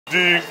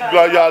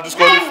you are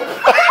disqualified.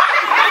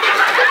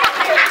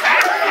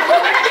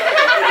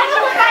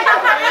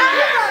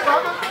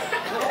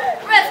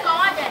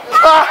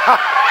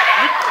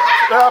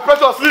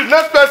 Precious leave.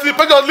 Next person.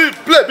 Precious leave.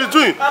 Play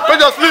between.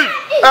 Precious leave.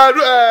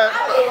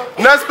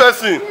 Next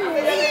person.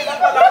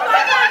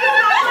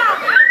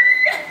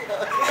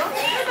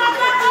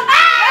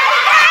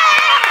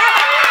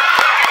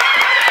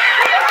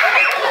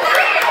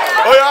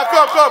 Oh yeah,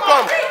 come.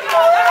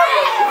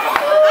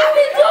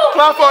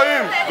 Clap for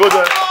him. Go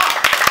there.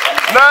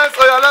 Nice.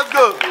 Oh yeah, let's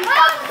go.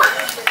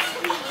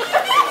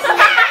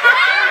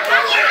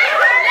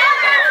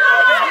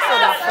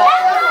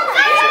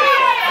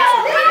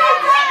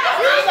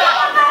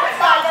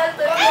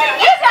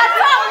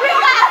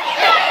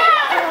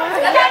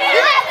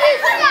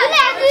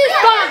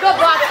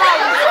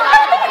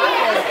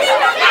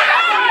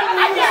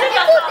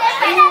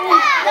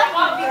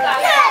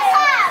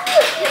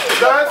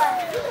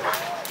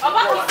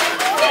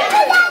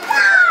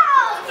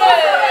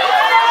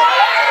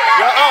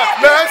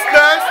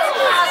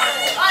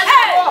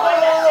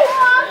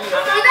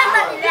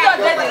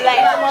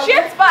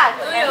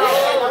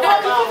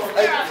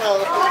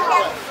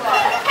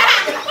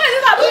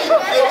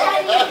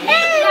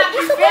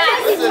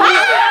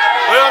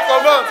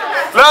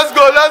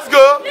 Let's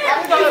go.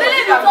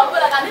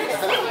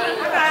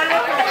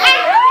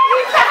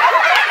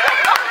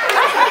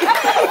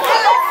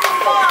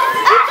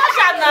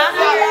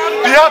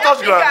 He had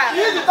touch ground.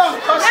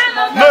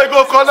 No, he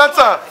go connect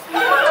her.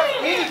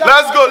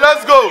 Let's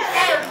go.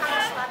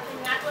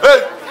 Hey,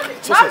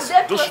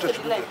 don't shoot it.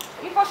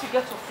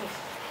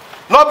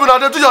 No, but now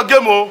they do your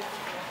game, oh.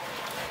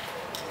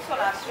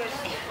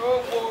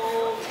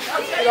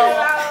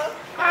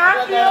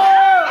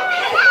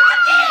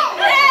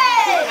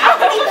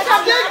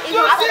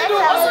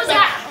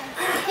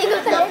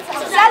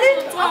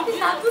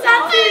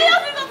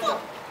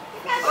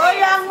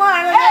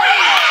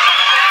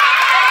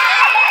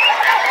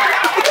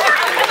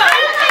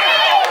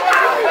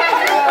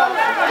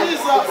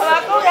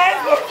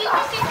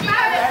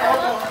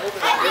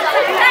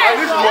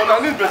 I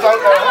need better.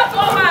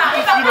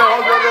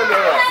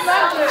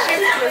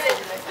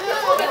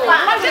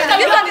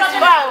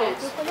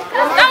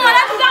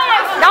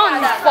 That one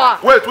is far.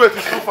 Wait,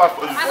 it's too far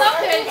for you.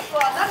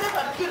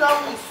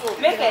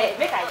 Make it.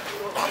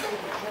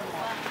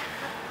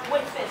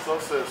 Wait first.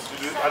 Success.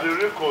 I did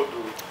record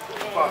though.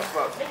 Fast.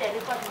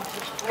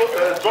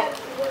 Drop.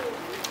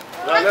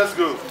 Now let's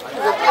go.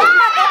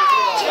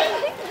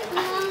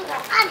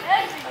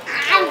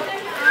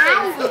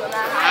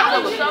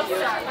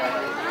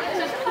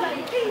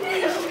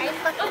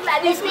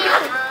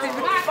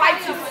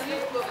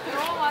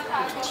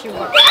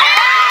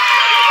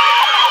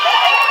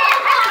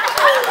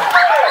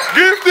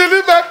 Give the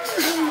limit.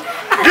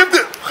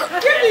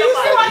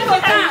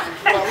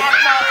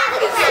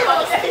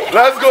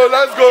 Let's go.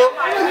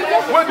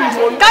 Where do you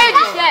want? Carry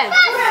the shell.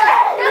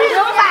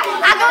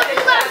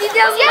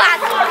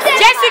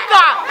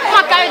 Jessica, come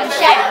on, carry the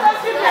shell.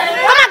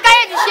 Go back.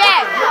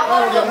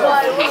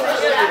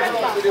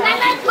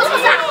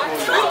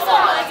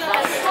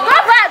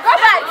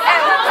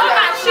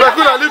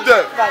 Bekuna, leave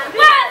them.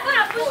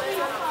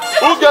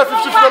 Who gets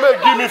 50 from me?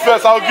 Give me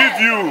first. I'll give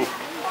you.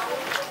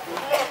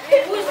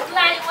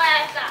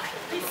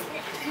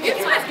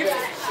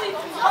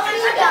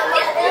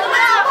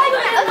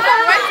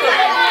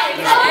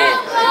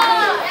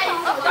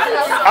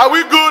 Are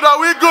we good?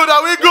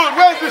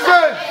 Where's the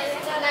change?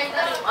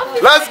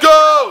 Let's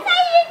go.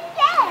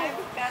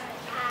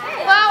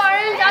 Wow,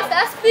 Rangers,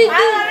 that's speedy.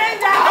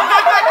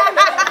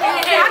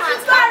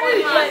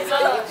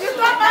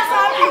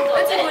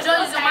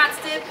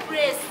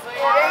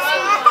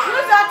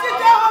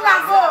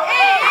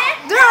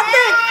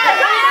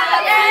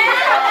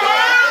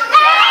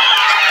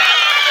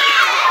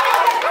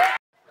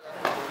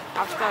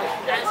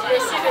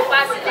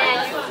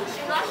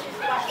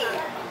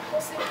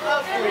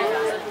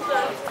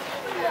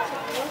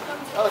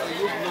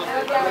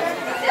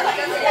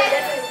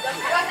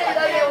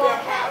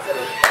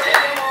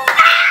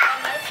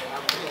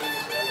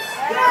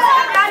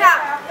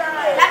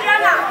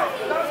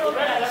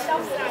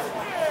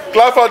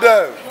 Clap for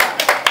them.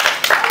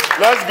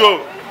 Let's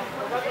go.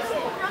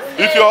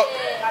 If you're,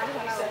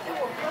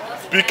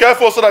 be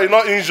careful so that you're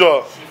not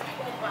injured.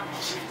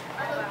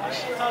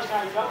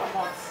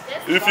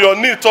 If your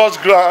knee touch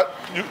ground,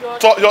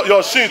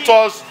 your shin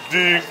touch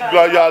the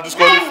ground, you are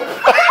disqualified.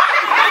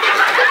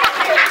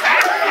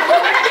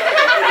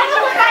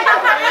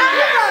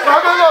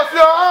 Dominos,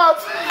 your heart.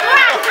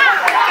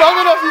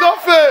 Dominos, you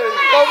don't fail.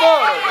 Come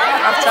on.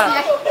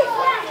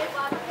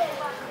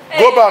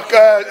 Go back.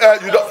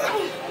 You don't.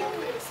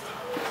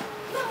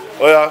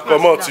 Oh yeah,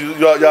 come on.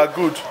 You are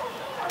good.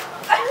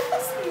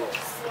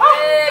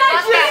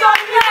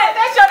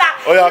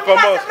 Oh yeah, come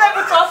on.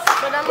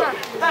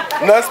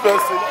 Next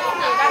person.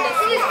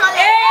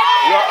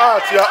 Your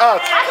art.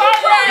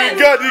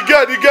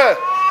 The girl.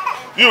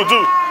 You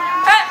do.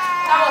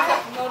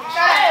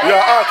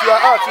 Your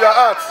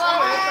art.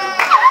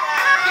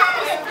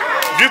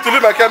 Give to me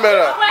my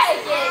camera.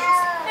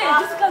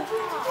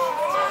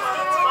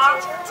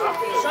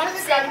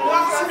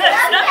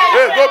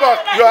 Hey, go back.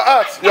 You are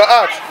out. You are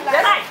out.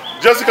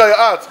 Jessica, you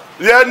are out.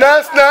 Yeah,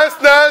 next. You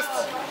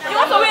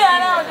want to win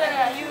around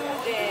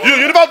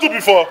You never do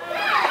before.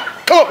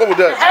 Come on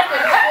there.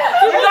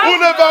 Who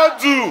never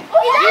do?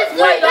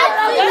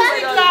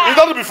 You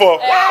don't do before.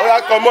 Oh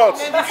yeah, come out.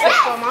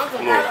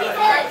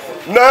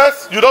 No.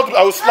 Next, you don't do,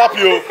 I will slap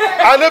you.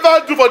 I never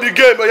do for the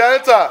game. Oh yeah,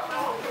 enter.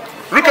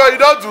 Look at you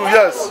don't do,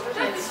 yes.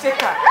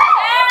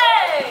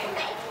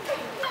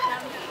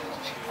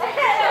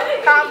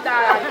 Calm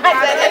down.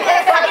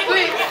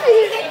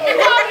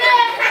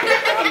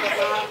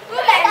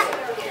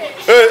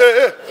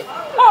 Hey.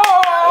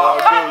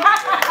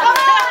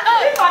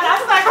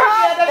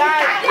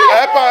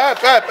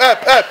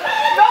 Help.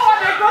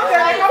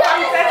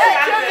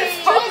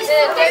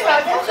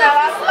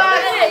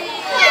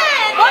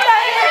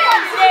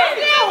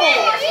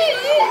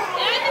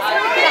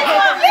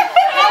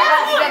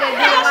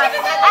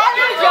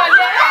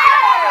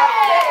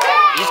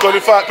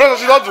 Disqualified. Pressure,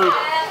 she don't do.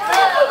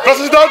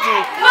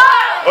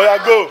 Oh yeah,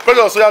 go.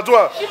 Pressure, so you do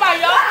it.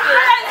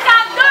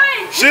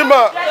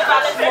 Shima.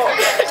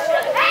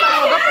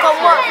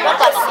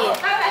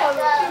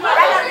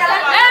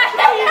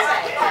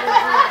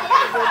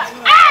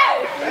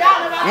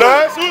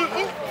 Nice.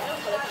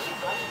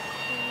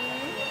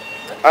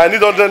 I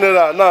need 100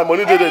 naira. Now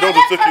money there, don't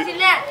take it.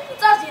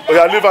 Oh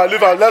yeah, leave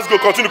her. Let's go.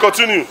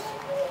 Continue.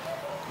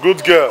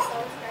 Good girl.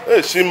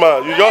 Hey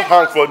Shima, you just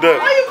hang for them.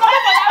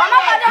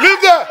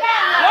 Leave there.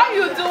 What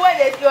you do when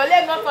your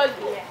leg not touch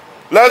the air?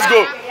 Let's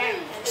go.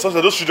 So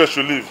those children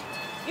should leave.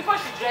 Before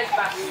she dress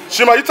back.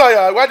 Shima, you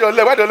tired? Wide your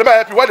leg. Let me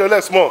help you. Wide your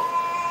leg small.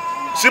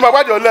 Shima,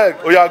 wide your leg.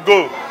 Oh yeah,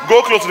 go.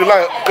 Go close to the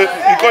line. You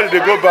call it, they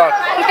go back.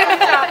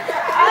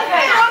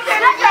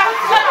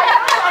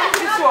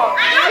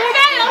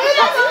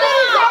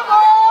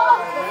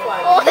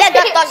 Let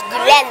them touch the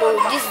leg.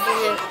 This is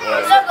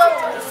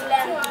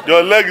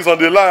Your leg is on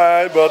the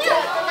line, but.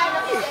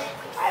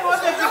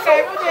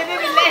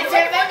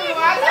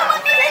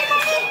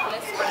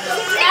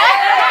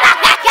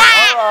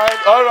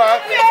 All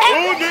right.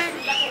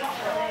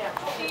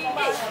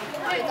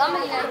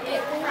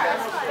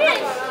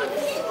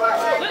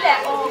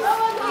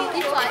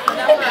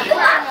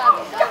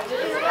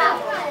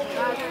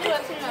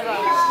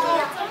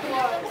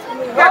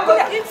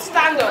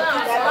 Stand up.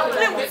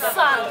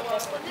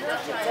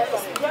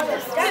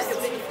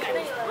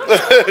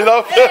 You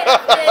know?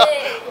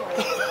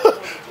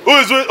 Who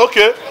is doing?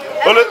 Okay.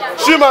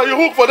 Shima, you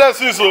hook for that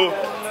since so.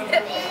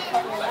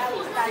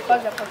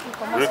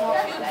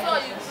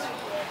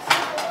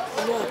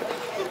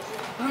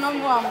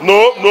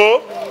 No.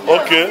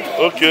 Okay.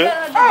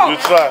 You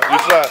try.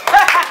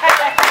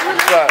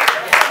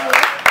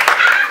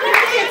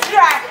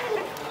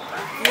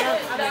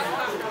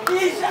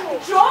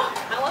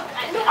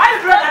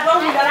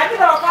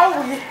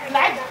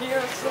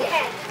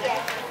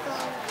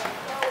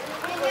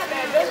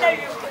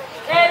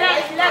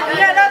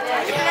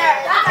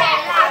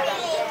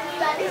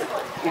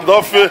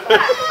 Don't feel.